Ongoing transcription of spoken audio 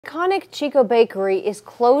Iconic Chico Bakery is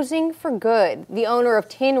closing for good. The owner of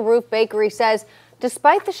Tin Roof Bakery says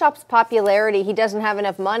despite the shop's popularity, he doesn't have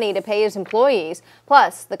enough money to pay his employees.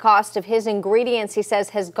 Plus, the cost of his ingredients, he says,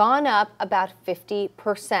 has gone up about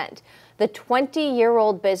 50%. The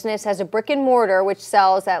 20-year-old business has a brick and mortar which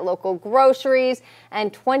sells at local groceries,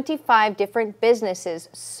 and 25 different businesses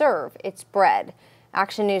serve its bread.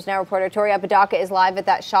 Action News Now reporter Tori Apodaca is live at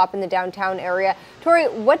that shop in the downtown area. Tori,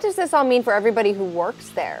 what does this all mean for everybody who works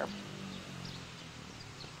there?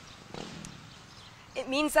 It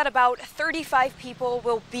means that about 35 people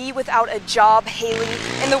will be without a job, Haley.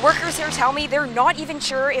 And the workers here tell me they're not even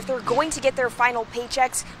sure if they're going to get their final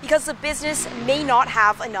paychecks because the business may not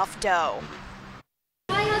have enough dough.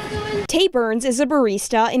 Tay Burns is a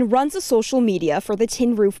barista and runs the social media for the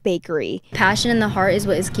Tin Roof Bakery. Passion in the heart is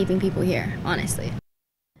what is keeping people here, honestly.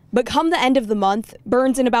 But come the end of the month,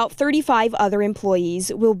 Burns and about 35 other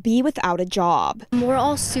employees will be without a job. We're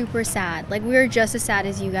all super sad. Like, we're just as sad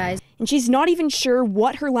as you guys. And she's not even sure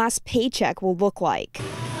what her last paycheck will look like.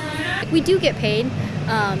 We do get paid.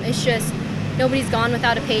 It's just nobody's gone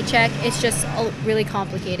without a paycheck. It's just really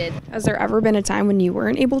complicated. Has there ever been a time when you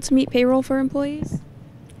weren't able to meet payroll for employees?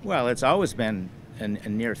 Well, it's always been a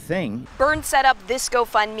near thing. Burns set up this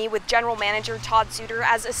GoFundMe with General Manager Todd Suter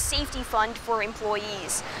as a safety fund for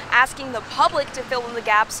employees, asking the public to fill in the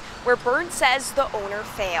gaps where Burns says the owner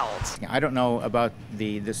failed. I don't know about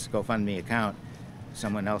this GoFundMe account.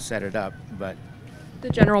 Someone else set it up, but The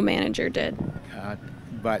general manager did.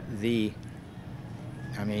 They're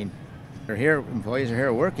here. Employees are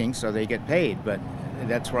here working, so they get paid. But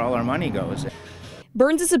that's where all our money goes.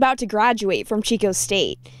 Burns is about to graduate from Chico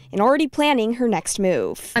State and already planning her next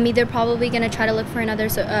move. I'm either probably going to try to look for another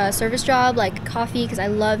service job like coffee, because I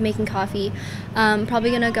love making coffee.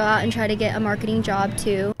 Probably going to go out and try to get a marketing job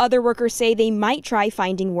too. Other workers say they might try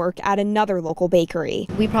finding work at another local bakery.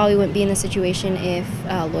 We probably wouldn't be in this situation if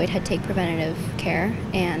Lloyd had taken preventative care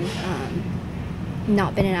and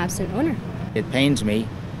not been an absent owner. It pains me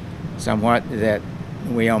somewhat that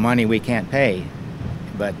we owe money we can't pay,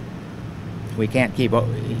 but we can't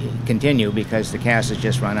continue because the cash has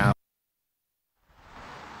just run out.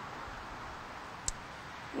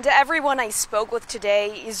 To everyone I spoke with today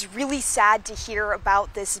is really sad to hear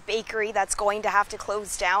about this bakery that's going to have to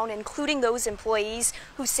close down, including those employees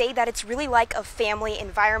who say that it's really like a family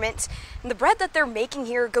environment. And the bread that they're making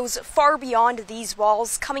here goes far beyond these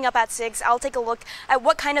walls. Coming up at 6, I'll take a look at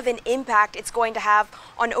what kind of an impact it's going to have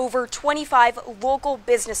on over 25 local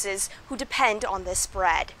businesses who depend on this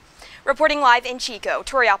bread. Reporting live in Chico,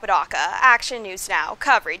 Tori Apodaca, Action News Now,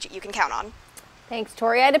 coverage you can count on. Thanks,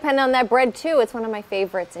 Tori. I depend on that bread, too. It's one of my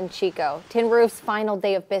favorites in Chico. Tin Roof's final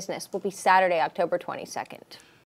day of business will be Saturday, October 22nd.